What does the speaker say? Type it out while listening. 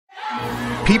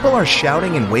People are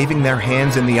shouting and waving their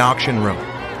hands in the auction room.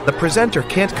 The presenter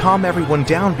can't calm everyone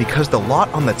down because the lot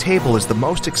on the table is the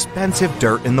most expensive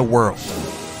dirt in the world.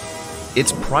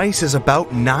 Its price is about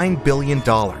 $9 billion,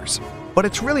 but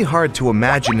it's really hard to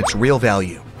imagine its real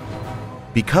value.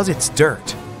 Because it's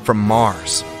dirt from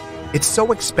Mars. It's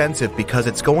so expensive because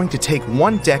it's going to take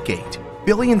 1 decade,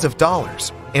 billions of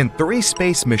dollars, and 3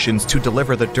 space missions to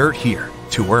deliver the dirt here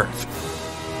to Earth.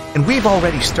 And we've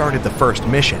already started the first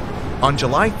mission. On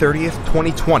July 30th,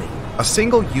 2020, a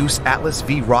single-use Atlas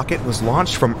V rocket was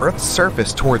launched from Earth's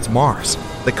surface towards Mars.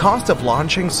 The cost of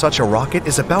launching such a rocket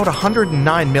is about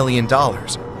 $109 million.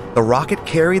 The rocket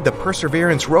carried the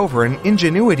Perseverance rover and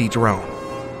Ingenuity drone.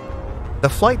 The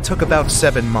flight took about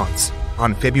 7 months.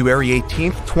 On February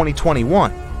 18th,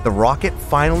 2021, the rocket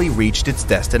finally reached its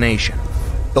destination.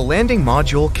 The landing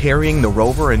module carrying the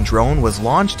rover and drone was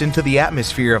launched into the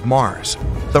atmosphere of Mars.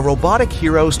 The robotic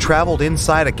heroes traveled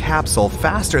inside a capsule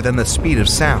faster than the speed of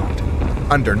sound.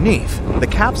 Underneath, the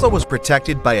capsule was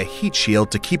protected by a heat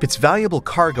shield to keep its valuable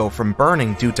cargo from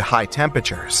burning due to high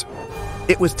temperatures.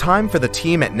 It was time for the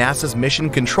team at NASA's Mission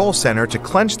Control Center to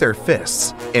clench their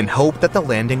fists and hope that the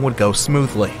landing would go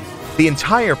smoothly. The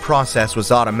entire process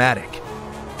was automatic.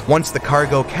 Once the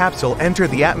cargo capsule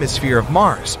entered the atmosphere of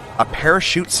Mars, a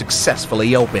parachute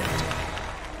successfully opened.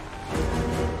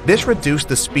 This reduced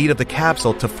the speed of the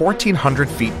capsule to 1,400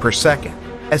 feet per second.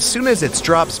 As soon as its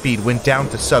drop speed went down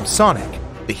to subsonic,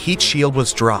 the heat shield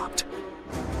was dropped.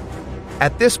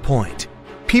 At this point,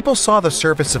 people saw the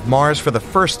surface of Mars for the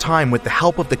first time with the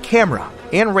help of the camera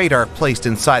and radar placed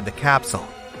inside the capsule.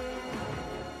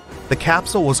 The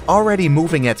capsule was already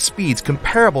moving at speeds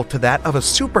comparable to that of a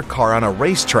supercar on a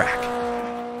racetrack.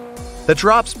 The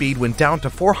drop speed went down to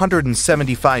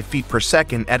 475 feet per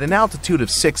second at an altitude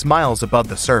of 6 miles above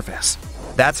the surface.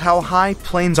 That's how high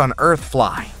planes on Earth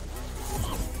fly.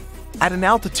 At an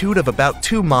altitude of about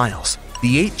 2 miles,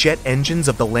 the 8 jet engines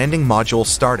of the landing module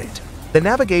started. The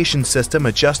navigation system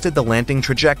adjusted the landing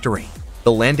trajectory.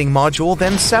 The landing module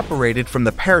then separated from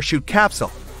the parachute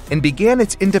capsule and began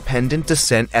its independent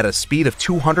descent at a speed of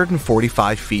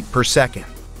 245 feet per second.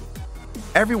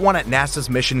 Everyone at NASA's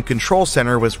Mission Control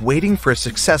Center was waiting for a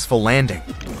successful landing.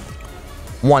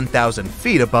 1,000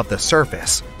 feet above the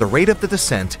surface, the rate of the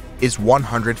descent is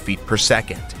 100 feet per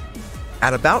second.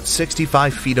 At about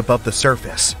 65 feet above the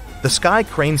surface, the sky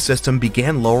crane system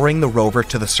began lowering the rover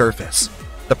to the surface.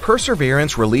 The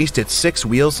Perseverance released its 6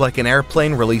 wheels like an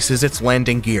airplane releases its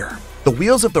landing gear. The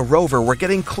wheels of the rover were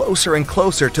getting closer and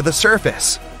closer to the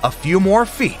surface. A few more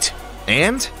feet,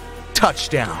 and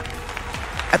touchdown.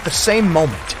 At the same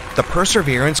moment, the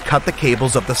Perseverance cut the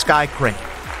cables of the sky crane.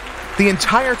 The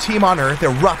entire team on Earth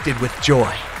erupted with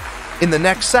joy. In the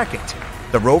next second,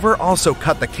 the rover also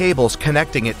cut the cables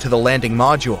connecting it to the landing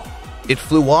module. It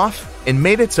flew off and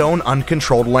made its own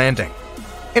uncontrolled landing.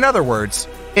 In other words,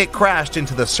 it crashed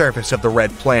into the surface of the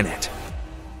red planet.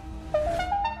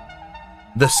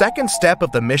 The second step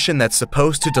of the mission that's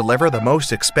supposed to deliver the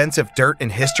most expensive dirt in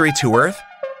history to Earth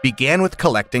began with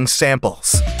collecting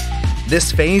samples.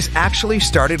 This phase actually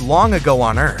started long ago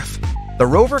on Earth. The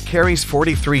rover carries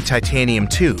 43 titanium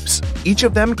tubes. Each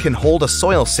of them can hold a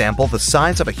soil sample the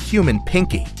size of a human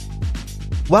pinky.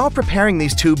 While preparing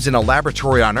these tubes in a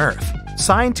laboratory on Earth,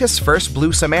 scientists first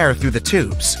blew some air through the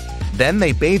tubes. Then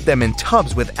they bathed them in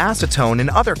tubs with acetone and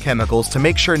other chemicals to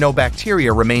make sure no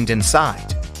bacteria remained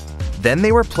inside. Then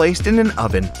they were placed in an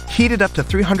oven, heated up to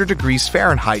 300 degrees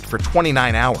Fahrenheit for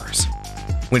 29 hours.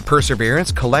 When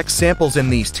Perseverance collects samples in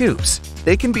these tubes,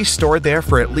 they can be stored there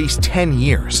for at least 10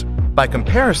 years. By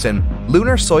comparison,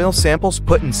 lunar soil samples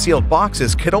put in sealed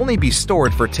boxes could only be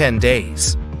stored for 10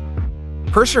 days.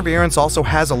 Perseverance also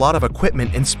has a lot of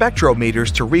equipment and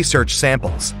spectrometers to research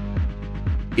samples.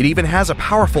 It even has a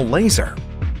powerful laser.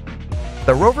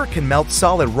 The rover can melt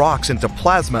solid rocks into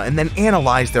plasma and then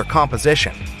analyze their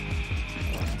composition.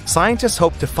 Scientists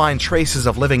hope to find traces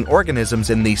of living organisms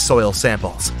in these soil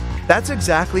samples. That's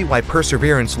exactly why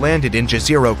Perseverance landed in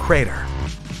Jezero Crater.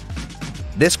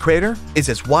 This crater is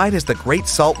as wide as the Great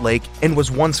Salt Lake and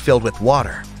was once filled with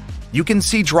water. You can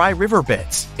see dry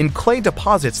riverbeds and clay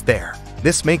deposits there.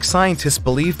 This makes scientists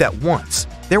believe that once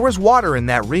there was water in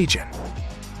that region.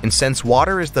 And since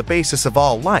water is the basis of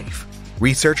all life,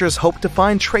 researchers hope to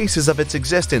find traces of its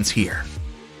existence here.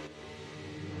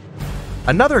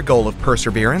 Another goal of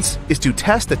Perseverance is to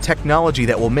test the technology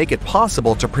that will make it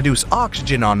possible to produce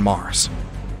oxygen on Mars.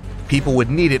 People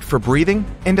would need it for breathing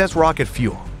and as rocket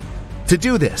fuel. To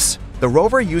do this, the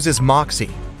rover uses MOXIE,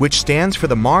 which stands for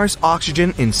the Mars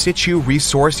Oxygen In Situ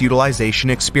Resource Utilization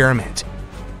Experiment.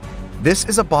 This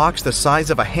is a box the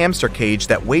size of a hamster cage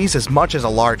that weighs as much as a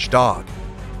large dog.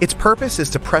 Its purpose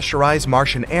is to pressurize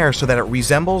Martian air so that it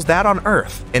resembles that on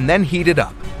Earth and then heat it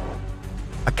up.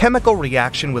 A chemical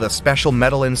reaction with a special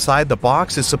metal inside the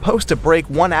box is supposed to break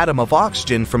one atom of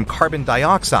oxygen from carbon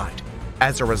dioxide.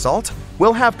 As a result,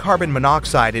 we'll have carbon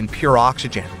monoxide and pure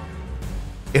oxygen.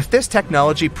 If this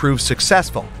technology proves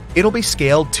successful, it'll be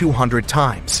scaled 200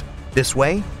 times. This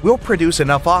way, we'll produce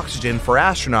enough oxygen for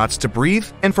astronauts to breathe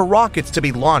and for rockets to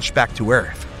be launched back to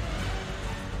Earth.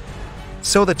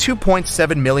 So the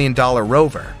 $2.7 million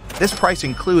rover, this price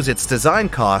includes its design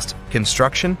cost,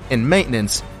 construction, and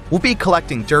maintenance, will be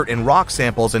collecting dirt and rock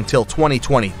samples until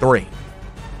 2023.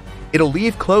 It'll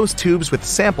leave closed tubes with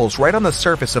samples right on the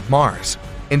surface of Mars,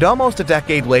 and almost a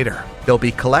decade later, they'll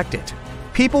be collected.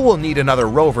 People will need another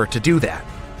rover to do that.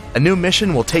 A new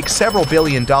mission will take several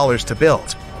 $billion to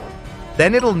build.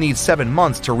 Then it'll need 7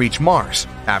 months to reach Mars.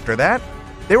 After that,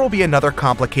 there will be another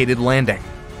complicated landing.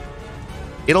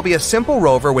 It'll be a simple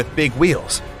rover with big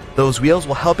wheels. Those wheels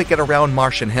will help it get around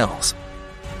Martian hills.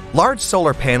 Large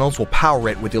solar panels will power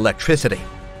it with electricity.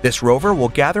 This rover will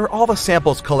gather all the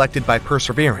samples collected by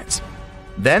Perseverance.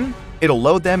 Then, it'll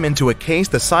load them into a case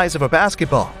the size of a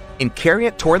basketball and carry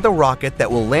it toward the rocket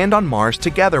that will land on Mars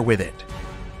together with it.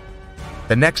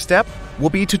 The next step will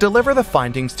be to deliver the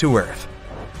findings to Earth.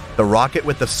 The rocket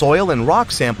with the soil and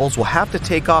rock samples will have to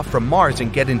take off from Mars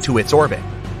and get into its orbit.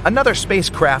 Another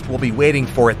spacecraft will be waiting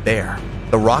for it there.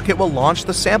 The rocket will launch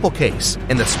the sample case,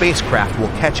 and the spacecraft will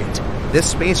catch it.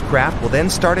 This spacecraft will then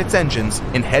start its engines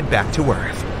and head back to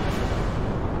Earth.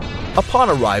 Upon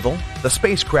arrival, the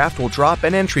spacecraft will drop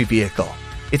an entry vehicle.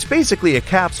 It's basically a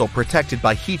capsule protected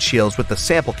by heat shields with the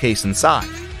sample case inside.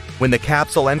 When the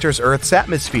capsule enters Earth's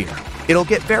atmosphere, it'll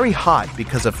get very hot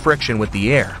because of friction with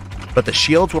the air, but the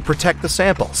shields will protect the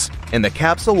samples, and the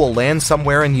capsule will land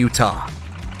somewhere in Utah.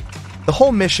 The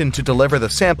whole mission to deliver the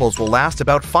samples will last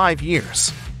about 5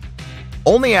 years.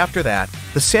 Only after that,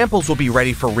 the samples will be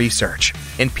ready for research,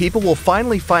 and people will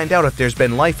finally find out if there's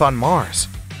been life on Mars.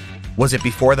 Was it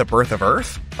before the birth of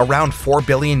Earth, around 4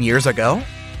 billion years ago?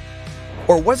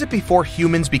 Or was it before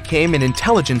humans became an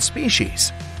intelligent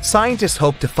species? Scientists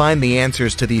hope to find the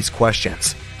answers to these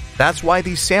questions. That's why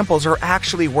these samples are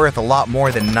actually worth a lot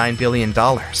more than $9 billion.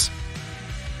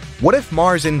 What if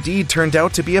Mars indeed turned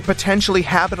out to be a potentially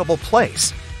habitable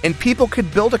place, and people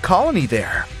could build a colony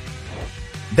there?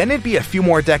 Then it'd be a few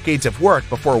more decades of work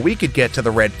before we could get to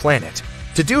the Red Planet.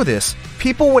 To do this,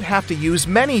 people would have to use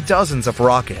many dozens of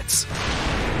rockets.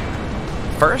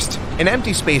 First, an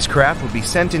empty spacecraft would be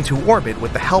sent into orbit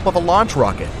with the help of a launch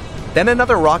rocket. Then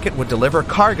another rocket would deliver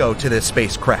cargo to this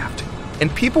spacecraft,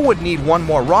 and people would need one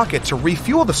more rocket to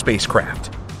refuel the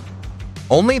spacecraft.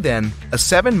 Only then, a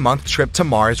 7-month trip to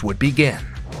Mars would begin.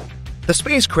 The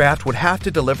spacecraft would have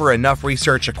to deliver enough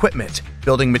research equipment,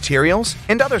 building materials,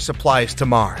 and other supplies to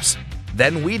Mars.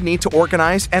 Then we'd need to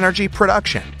organize energy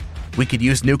production. We could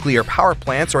use nuclear power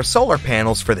plants or solar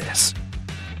panels for this.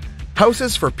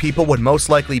 Houses for people would most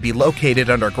likely be located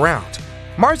underground.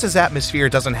 Mars's atmosphere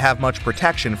doesn't have much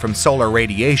protection from solar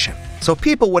radiation, so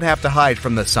people would have to hide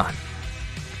from the sun.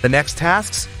 The next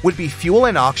tasks would be fuel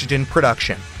and oxygen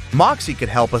production. Moxie could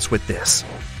help us with this.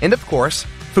 And of course,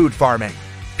 food farming.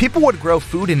 People would grow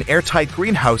food in airtight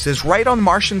greenhouses right on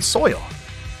Martian soil.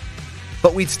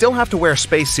 But we'd still have to wear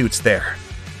spacesuits there.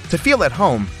 To feel at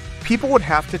home, people would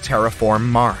have to terraform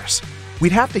Mars.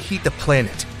 We'd have to heat the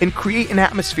planet and create an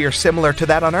atmosphere similar to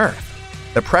that on Earth.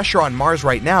 The pressure on Mars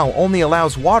right now only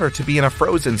allows water to be in a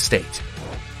frozen state.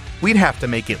 We'd have to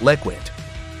make it liquid.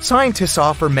 Scientists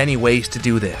offer many ways to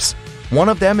do this. One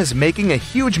of them is making a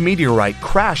huge meteorite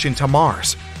crash into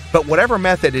Mars. But whatever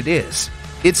method it is,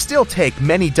 it'd still take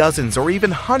many dozens or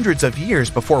even hundreds of years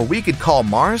before we could call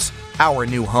Mars our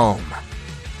new home.